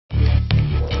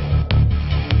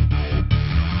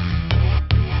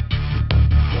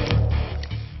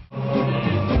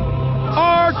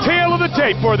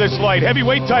fight for this light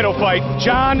heavyweight title fight.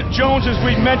 Jon Jones, as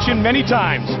we've mentioned many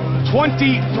times,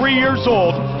 23 years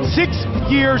old, 6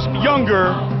 years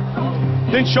younger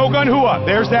than Shogun Rua.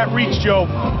 There's that reach, Joe.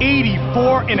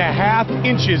 84.5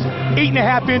 inches,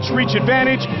 8.5-inch reach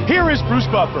advantage. Here is Bruce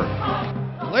Buffer.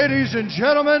 Ladies and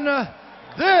gentlemen,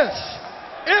 this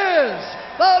is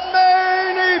the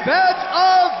main event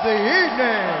of the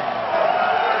evening.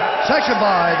 Sanctioned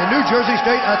by the New Jersey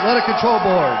State Athletic Control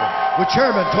Board, with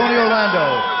Chairman Tony Orlando,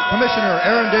 Commissioner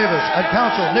Aaron Davis, and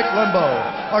Counsel Nick Lembo.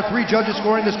 Our 3 judges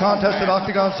scoring this contest at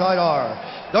Octagon side are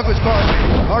Douglas Crosby,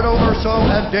 Ricardo Urso,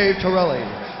 and Dave Torelli.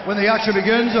 When the action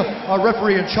begins, our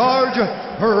referee in charge,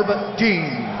 Herb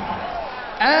Dean.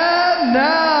 And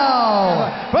now,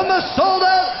 from the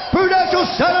sold-out Prudential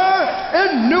Center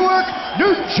in Newark,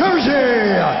 New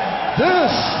Jersey,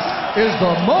 this is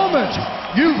the moment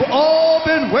you've all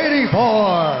been waiting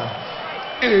for.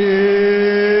 It's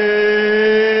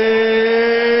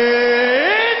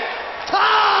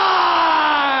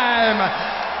time!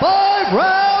 5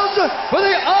 rounds for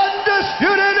the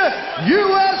undisputed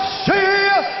UFC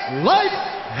Light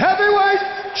Heavyweight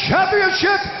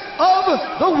Championship of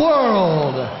the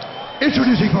world.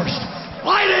 Introducing first,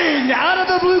 fighting out of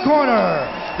the blue corner.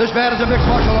 This man is a mixed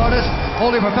martial artist,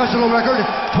 holding a professional record,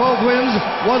 12 wins,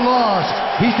 1 loss.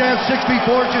 He stands 6 feet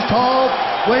 4 inches tall,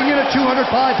 weighing in at 205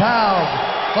 pounds.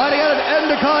 Fighting out of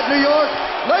Endicott, New York,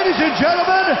 ladies and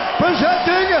gentlemen,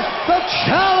 presenting the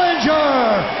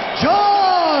challenger,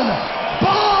 Jon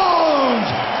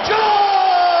Bones Jones.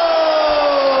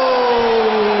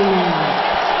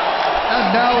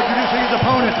 And now introducing his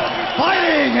opponent,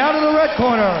 fighting out of the red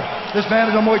corner. This man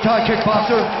is a Muay Thai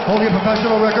kickboxer, holding a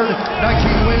professional record,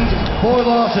 19 wins, 4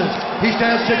 losses. He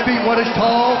stands 6 feet 1 inch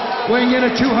tall, weighing in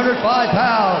at 205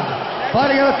 pounds.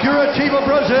 Fighting out of Curitiba,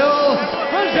 Brazil,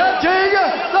 presenting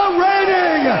the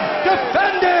reigning,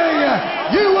 defending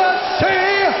UFC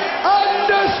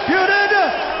undisputed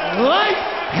light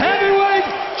heavyweight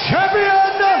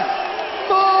champion,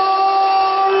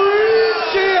 Maurício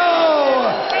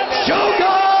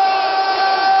Shogun.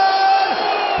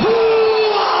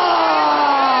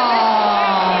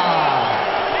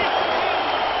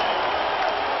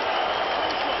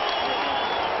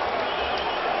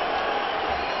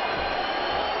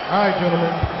 All right, gentlemen,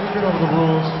 we've been over the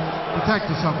rules. Protect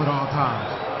yourself at all times.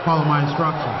 Follow my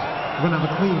instructions. We're going to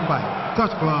have a clean fight.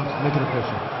 Touch gloves, make it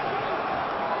official.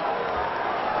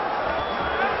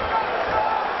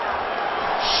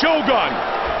 Shogun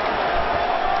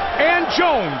and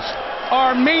Jones,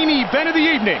 our main event of the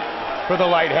evening for the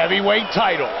light heavyweight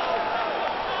title.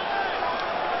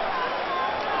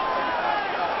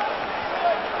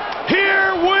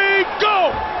 Here we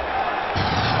go!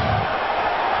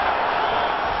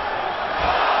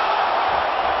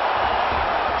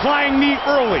 Flying knee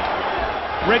early.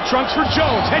 Red trunks for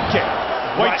Jones, head kick.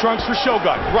 White trunks for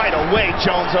Shogun. Right away,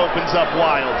 Jones opens up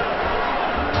wild.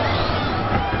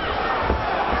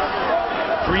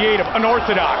 Creative,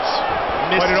 unorthodox,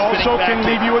 but it also can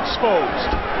leave you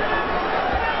exposed.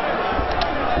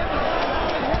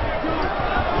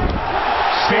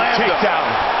 Big takedown.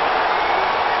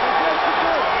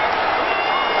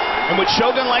 And what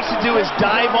Shogun likes to do is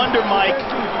dive under Mike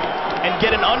and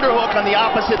get an underhook on the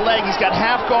opposite leg. He's got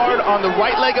half guard on the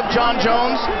right leg of Jon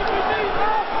Jones.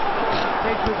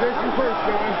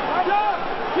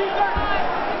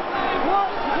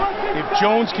 If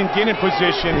Jones can get in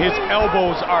position, his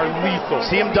elbows are lethal.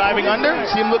 See him diving under?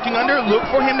 See him looking under? Look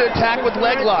for him to attack with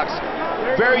leg locks.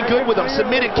 Very good with them.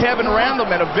 Submitted Kevin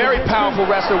Randleman, a very powerful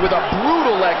wrestler with a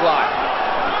brutal leg lock.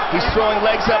 He's throwing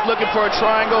legs up, looking for a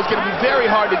triangle. It's going to be very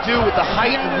hard to do with the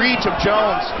height and reach of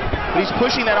Jones. But he's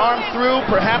pushing that arm through,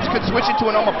 perhaps could switch it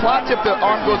to an omoplata if the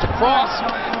arm goes across.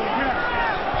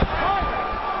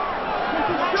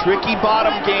 Tricky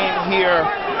bottom game here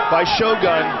by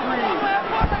Shogun.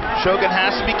 Shogun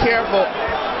has to be careful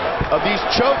of these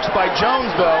chokes by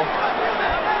Jones, though.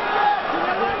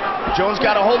 Jones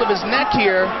got a hold of his neck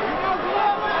here.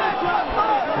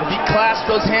 If he clasps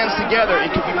those hands together,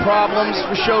 it could be problems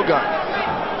for Shogun.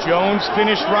 Jones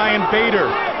finished Ryan Bader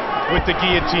with the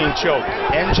guillotine choke.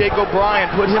 And Jake O'Brien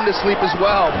put him to sleep as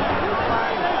well.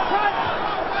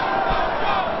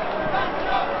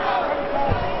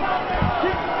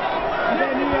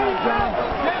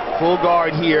 Full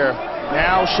guard here.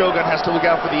 Now Shogun has to look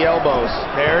out for the elbows.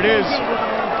 There it is.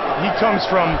 He comes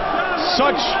from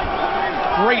such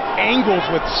great angles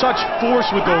with such force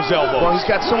with those elbows. Well, he's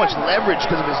got so much leverage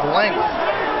because of his length.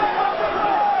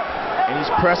 And he's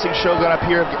pressing Shogun up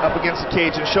here, up against the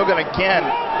cage. And Shogun again,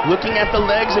 looking at the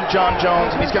legs of Jon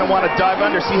Jones, and he's going to want to dive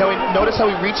under. Notice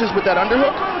how he reaches with that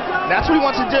underhook? That's what he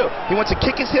wants to do. He wants to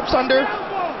kick his hips under,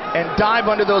 and dive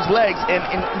under those legs, and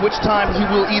in which time he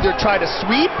will either try to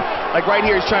sweep, like right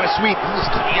here he's trying to sweep. He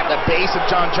just can't. The base of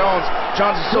John Jones.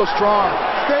 Jones is so strong.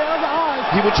 Stay on the eyes.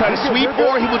 He will try to sweep,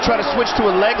 or he will try to switch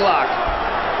to a leg lock.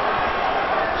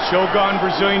 Shogun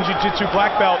Brazilian Jiu-Jitsu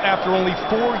black belt after only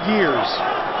 4 years.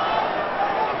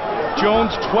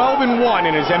 Jones 12-1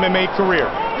 in his MMA career.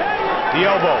 The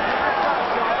elbow.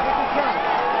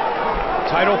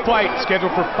 Title fight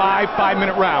scheduled for 5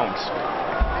 5-minute rounds.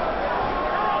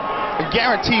 I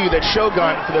guarantee you that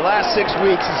Shogun, for the last 6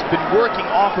 weeks, has been working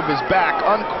off of his back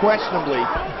unquestionably.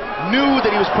 Knew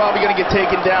that he was probably going to get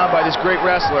taken down by this great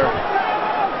wrestler.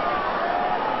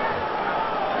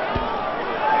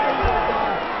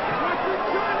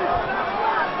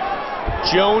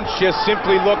 Jones just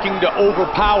simply looking to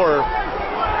overpower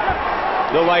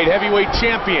the light heavyweight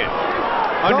champion.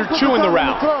 Under 2 in the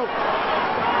round.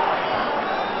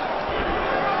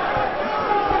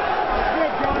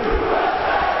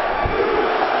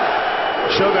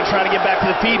 Shogun trying to get back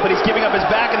to the feet, but he's giving up his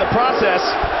back in the process.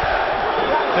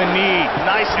 The knee.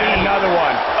 Nice knee. And another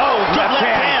one. Oh, good left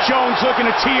hand. Jones looking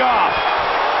to tee off.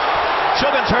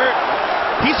 Shogun's hurt.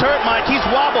 He's hurt, Mike. He's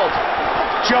wobbled.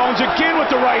 Jones again with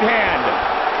the right hand.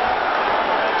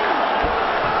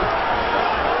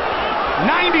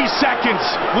 90 seconds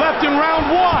left in round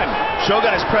 1.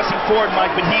 Shogun is pressing forward,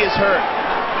 Mike, but he is hurt.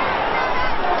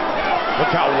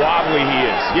 Look how wobbly he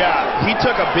is. Yeah, he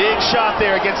took a big shot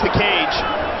there against the cage.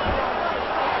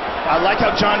 I like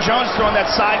how John Jones throwing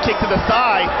that side kick to the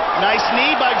thigh. Nice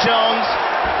knee by Jones.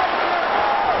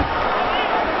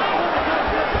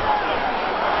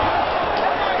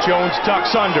 Jones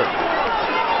ducks under.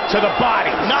 To the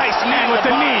body. Nice knee and with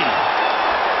the knee.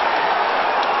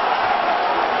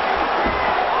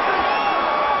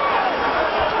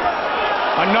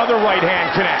 Another right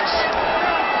hand connects.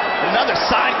 Another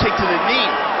side kick to the knee.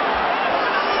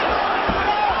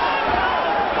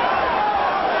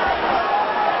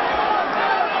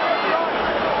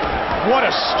 What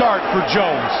a start for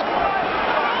Jones.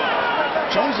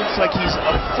 Jones looks like he's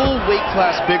a full weight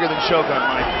class bigger than Shogun,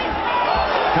 Mike.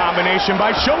 Combination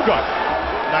by Shogun.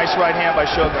 Nice right hand by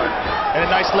Shogun. And a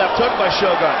nice left hook by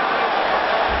Shogun.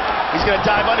 He's going to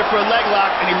dive under for a leg lock,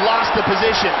 and he lost the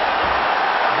position.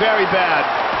 Very bad.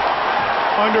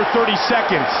 Under 30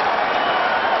 seconds.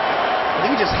 I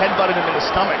think he just headbutted him in the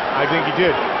stomach. I think he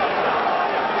did.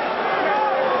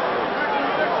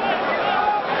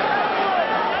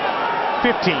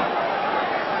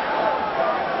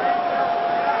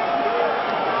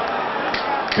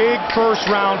 Big first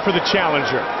round for the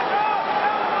challenger.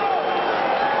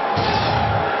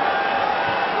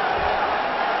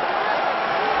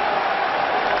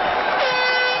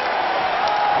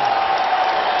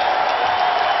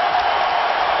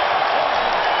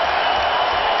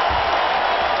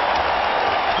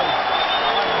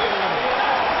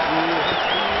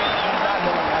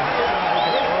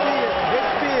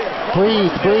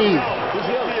 Breathe, breathe.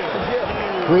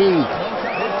 Breathe.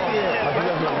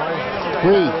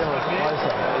 Breathe.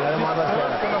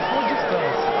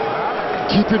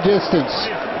 Keep your distance.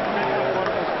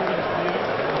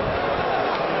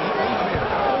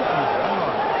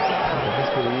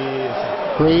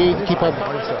 Breathe, keep up.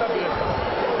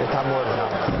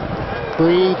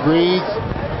 Breathe, breathe.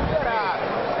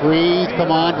 Breathe,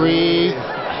 come on, breathe.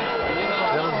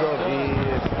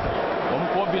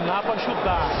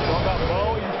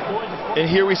 And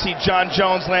here we see John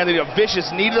Jones landing a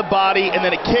vicious knee to the body and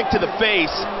then a kick to the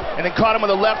face, and then caught him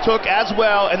with a left hook as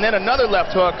well, and then another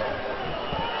left hook.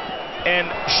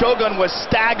 And Shogun was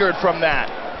staggered from that.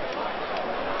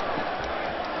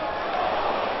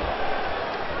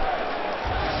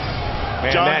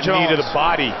 Man, John that Jones. knee to the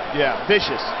body. Yeah,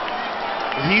 vicious.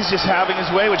 He's just having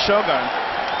his way with Shogun.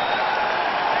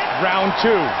 Round 2.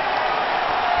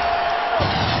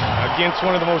 Against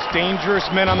one of the most dangerous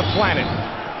men on the planet.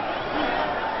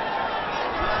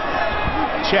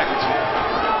 Checked.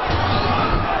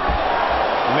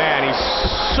 Man, he's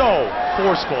so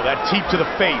forceful. That teep to the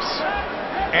face.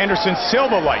 Anderson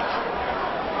Silva-like.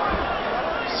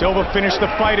 Silva finished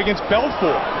the fight against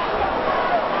Belfort.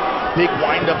 Big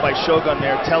wind-up by Shogun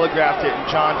there. Telegraphed it, and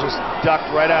John just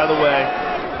ducked right out of the way.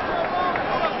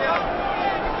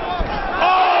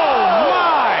 Oh,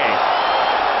 my!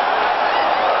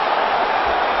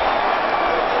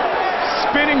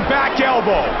 Spinning back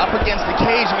elbow. Up against the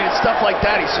cage. I mean, it's stuff like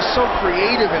that. He's just so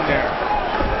creative in there.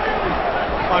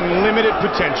 Unlimited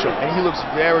potential. And he looks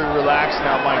very relaxed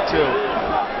now, Mike, too.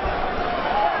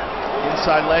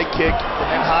 Inside leg kick, and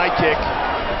then high kick.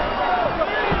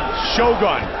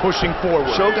 Shogun pushing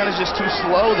forward. Shogun is just too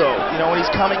slow, though. You know, when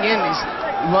he's coming in, he's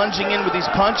lunging in with these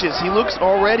punches. He looks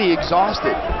already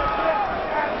exhausted.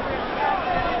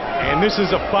 And this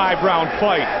is a 5-round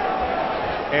fight.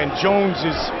 And Jones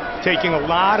is taking a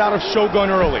lot out of Shogun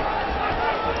early.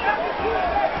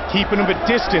 Keeping him at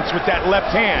distance with that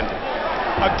left hand.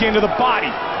 Again to the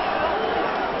body.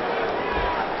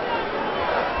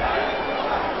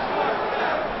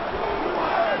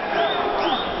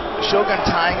 Shogun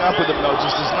tying up with him, though,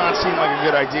 just does not seem like a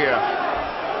good idea.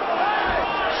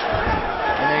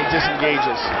 And then he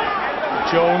disengages.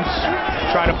 Jones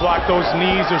trying to block those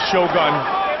knees of Shogun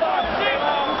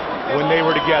when they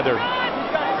were together.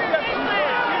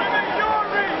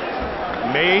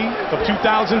 May of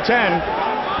 2010,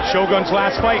 Shogun's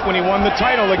last fight when he won the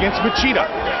title against Machida,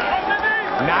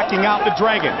 knocking out the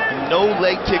Dragon. No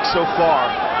leg kick so far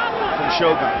from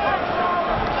Shogun.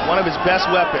 One of his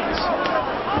best weapons.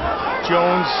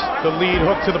 Jones, the lead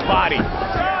hook to the body.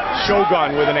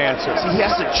 Shogun with an answer. See, he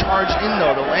has to charge in,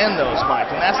 though, to land those,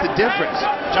 Mike, and that's the difference.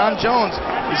 John Jones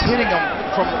is hitting him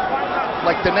from,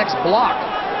 like, the next block,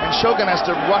 and Shogun has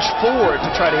to rush forward to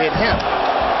try to hit him.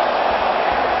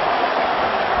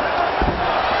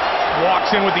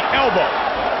 Walks in with the elbow.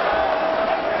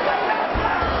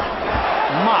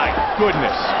 My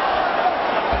goodness.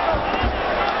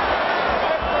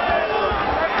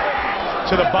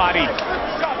 To the body.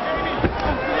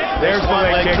 There's the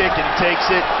leg kick. And he takes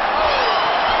it.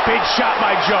 Big shot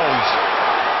by Jones.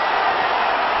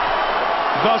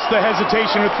 Thus the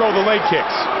hesitation to throw the leg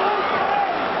kicks.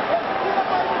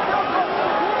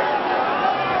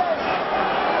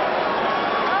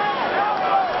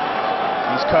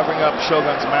 He's covering up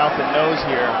Shogun's mouth and nose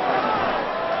here,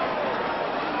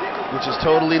 which is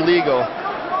totally legal.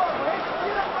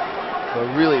 But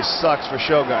it really sucks for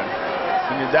Shogun.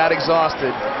 When you're that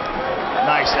exhausted,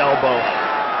 nice elbow.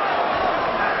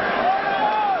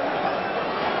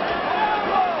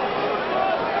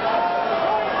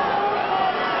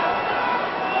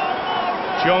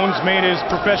 Jones made his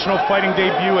professional fighting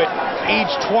debut at age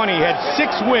 20, had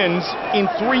 6 wins in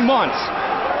 3 months,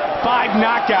 5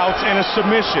 knockouts and a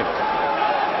submission.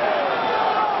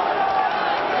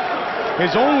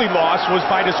 His only loss was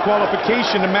by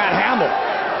disqualification to Matt Hamill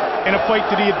in a fight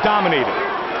that he had dominated.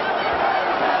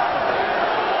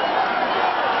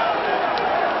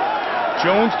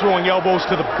 Jones throwing elbows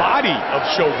to the body of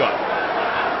Shogun.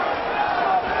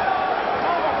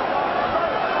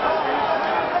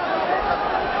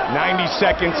 90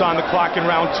 seconds on the clock in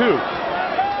round 2. A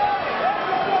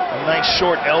nice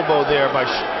short elbow there by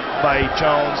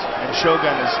Jones, and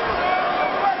Shogun is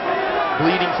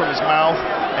bleeding from his mouth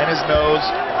and his nose.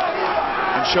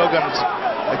 And Shogun's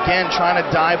again trying to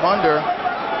dive under.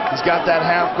 He's got that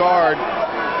half guard,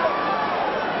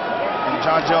 and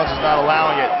John Jones is not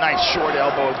allowing it. Nice short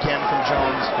elbow again from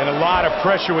Jones. And a lot of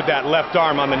pressure with that left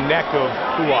arm on the neck of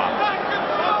Hua.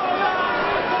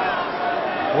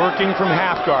 Working from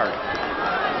half guard.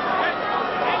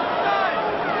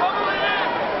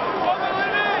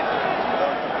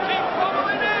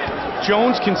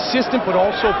 Jones consistent but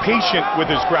also patient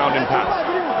with his ground and pound.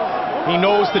 He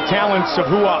knows the talents of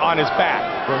Hua on his back.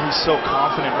 Well, he's so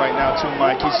confident right now too,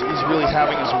 Mike. He's really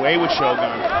having his way with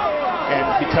Shogun. And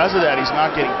because of that, he's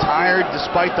not getting tired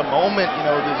despite the moment, you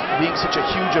know, this being such a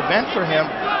huge event for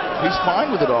him. He's fine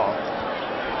with it all.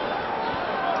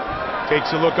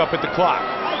 Takes a look up at the clock.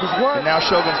 And now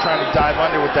Shogun's trying to dive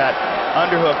under with that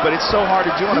underhook, but it's so hard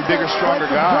to do on a bigger, stronger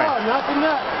guy.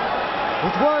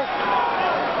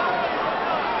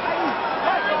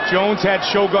 Jones had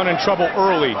Shogun in trouble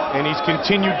early, and he's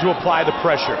continued to apply the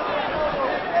pressure.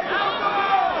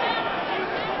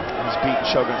 He's beating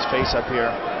Shogun's face up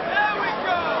here.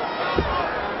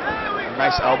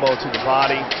 Nice elbow to the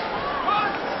body.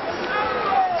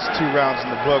 It's 2 rounds in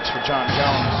the books for John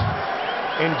Jones.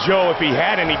 And Joe, if he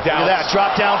had any doubts... Look at that,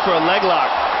 drop down for a leg lock.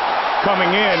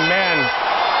 Coming in, man,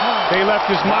 they left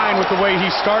his mind with the way he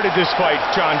started this fight,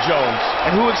 John Jones.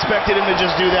 And who expected him to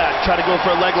just do that, try to go for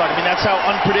a leg lock? I mean, that's how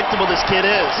unpredictable this kid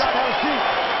is.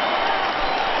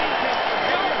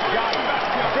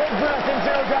 Big breath in,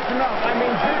 zero drop the mouth. I mean,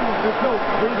 there's no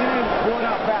breathing in, going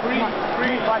out fast.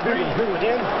 Breathe, 5 breathing. Breathe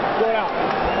in, going out.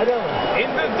 In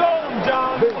the zone,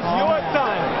 John. It's your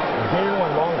time. Day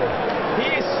 1 longer.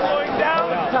 He is slowing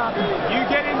down. You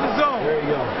get in the zone. There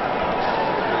you go.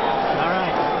 All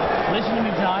right. Listen to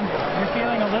me, John. You're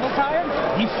feeling a little tired?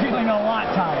 He's feeling a lot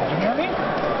tired. You hear me?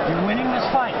 You're winning this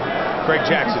fight. Craig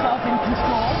Jackson. Keep yourself in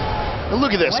control. Now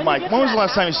look at this, Mike. When was the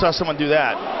last time you saw someone do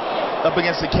that? Up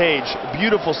against the cage.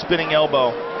 Beautiful spinning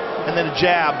elbow. And then a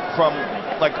jab from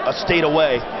like a state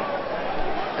away.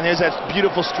 And there's that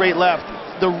beautiful straight left.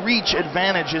 The reach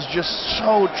advantage is just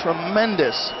so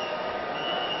tremendous.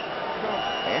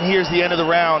 And here's the end of the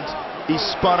round. He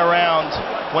spun around,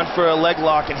 went for a leg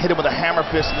lock, and hit him with a hammer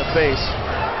fist in the face.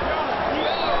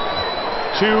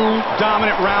 2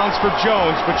 dominant rounds for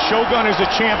Jones, but Shogun is a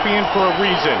champion for a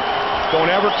reason. Don't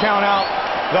ever count out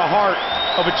the heart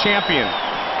of a champion.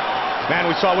 Man,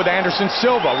 we saw with Anderson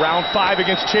Silva, round 5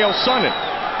 against Chael Sonnen.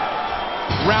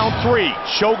 Round 3,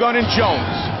 Shogun and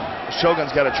Jones.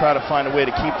 Shogun's got to try to find a way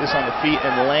to keep this on the feet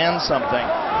and land something.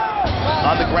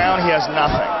 On the ground, he has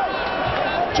nothing.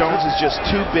 Jones is just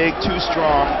too big, too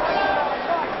strong.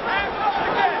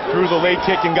 Threw the leg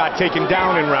kick and got taken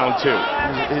down in round 2.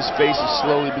 His face is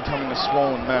slowly becoming a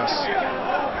swollen mess.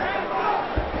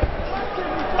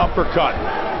 Uppercut,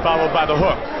 followed by the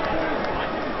hook.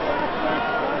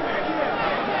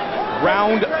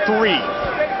 Round 3.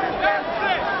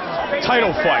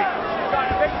 Title fight.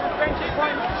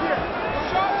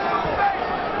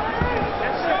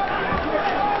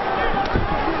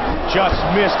 Just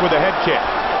missed with a head kick.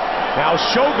 Now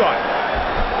Shogun.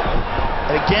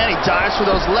 And again, he dives for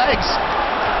those legs.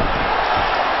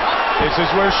 This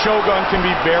is where Shogun can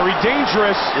be very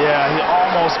dangerous. Yeah, he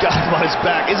almost got him on his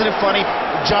back. Isn't it funny?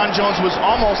 Jon Jones was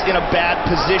almost in a bad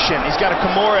position. He's got a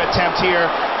Kimura attempt here.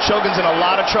 Shogun's in a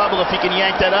lot of trouble if he can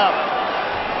yank that up.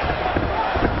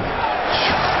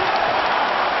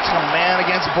 It's a man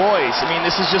against boys. I mean,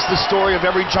 this is just the story of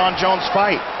every Jon Jones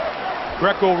fight.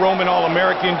 Greco-Roman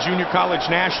All-American Junior College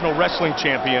National Wrestling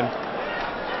Champion.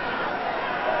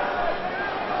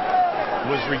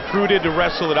 Was recruited to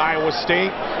wrestle at Iowa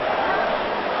State.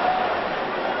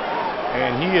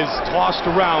 And he has tossed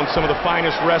around some of the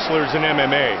finest wrestlers in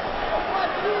MMA.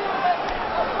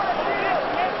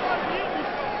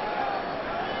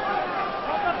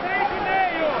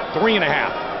 Three and a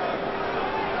half.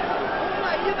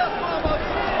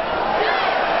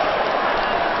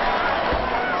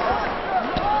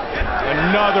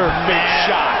 Another big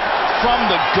shot. From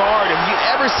the guard. Have you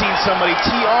ever seen somebody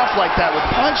tee off like that with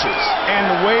punches? And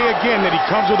the way, again, that he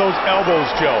comes with those elbows,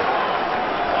 Joe,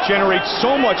 generates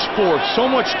so much force, so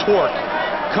much torque,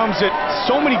 comes at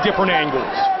so many different angles.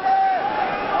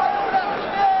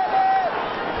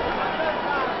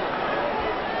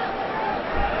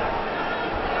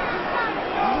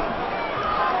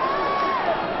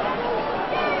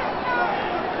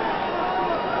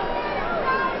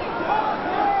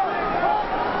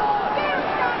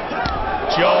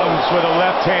 Jones with a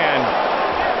left hand.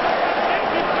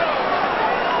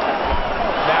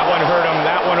 That one hurt him.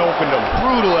 That one opened him.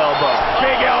 Brutal elbow.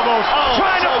 Big elbows.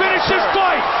 Trying to finish this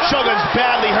fight. Shogun's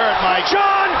badly hurt, Mike.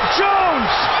 Jon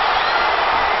Jones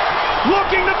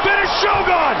looking to finish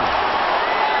Shogun.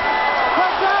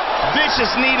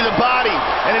 Vicious knee to the body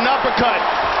and an uppercut.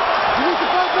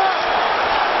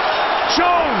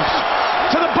 Jones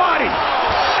to the body.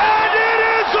 And it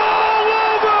is all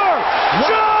over.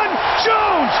 Jon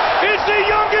Jones is the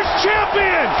youngest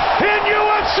champion in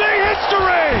UFC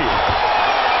history.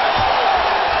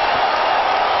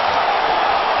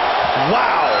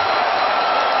 Wow.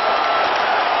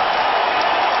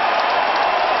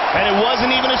 And it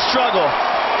wasn't even a struggle.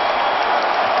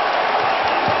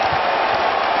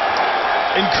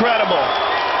 Incredible.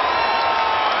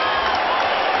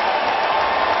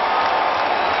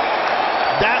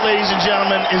 That, ladies and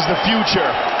gentlemen, is the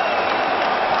future.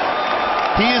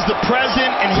 He is the present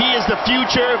and he is the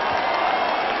future.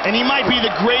 And he might be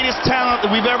the greatest talent that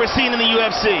we've ever seen in the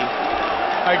UFC.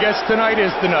 I guess tonight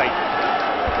is the night.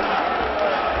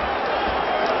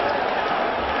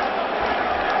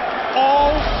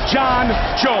 All Jon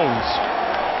Jones.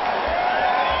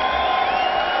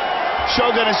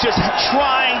 Shogun is just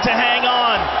trying to hang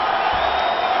on.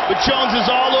 But Jones is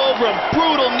all over him.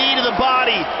 Brutal knee to the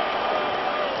body.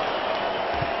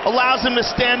 Allows him to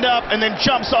stand up and then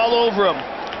jumps all over him.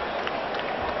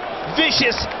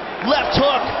 Vicious left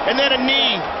hook and then a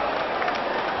knee.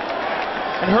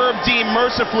 And Herb Dean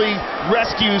mercifully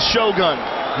rescues Shogun.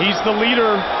 He's the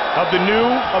leader of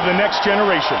the next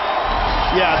generation.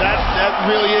 Yeah, that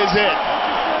really is it.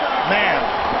 Man.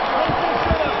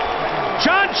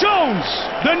 Jon Jones,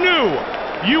 the new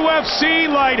UFC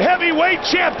light heavyweight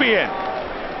champion.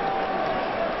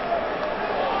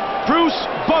 Bruce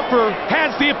Buffer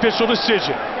has the official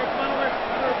decision.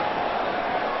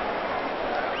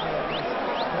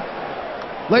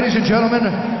 Ladies and gentlemen,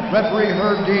 referee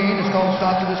Herb Dean has called a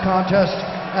stop to this contest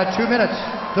at 2 minutes,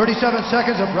 37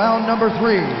 seconds of round number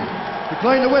 3.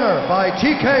 Declaring the winner by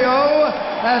TKO,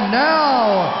 and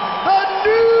now, the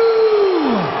new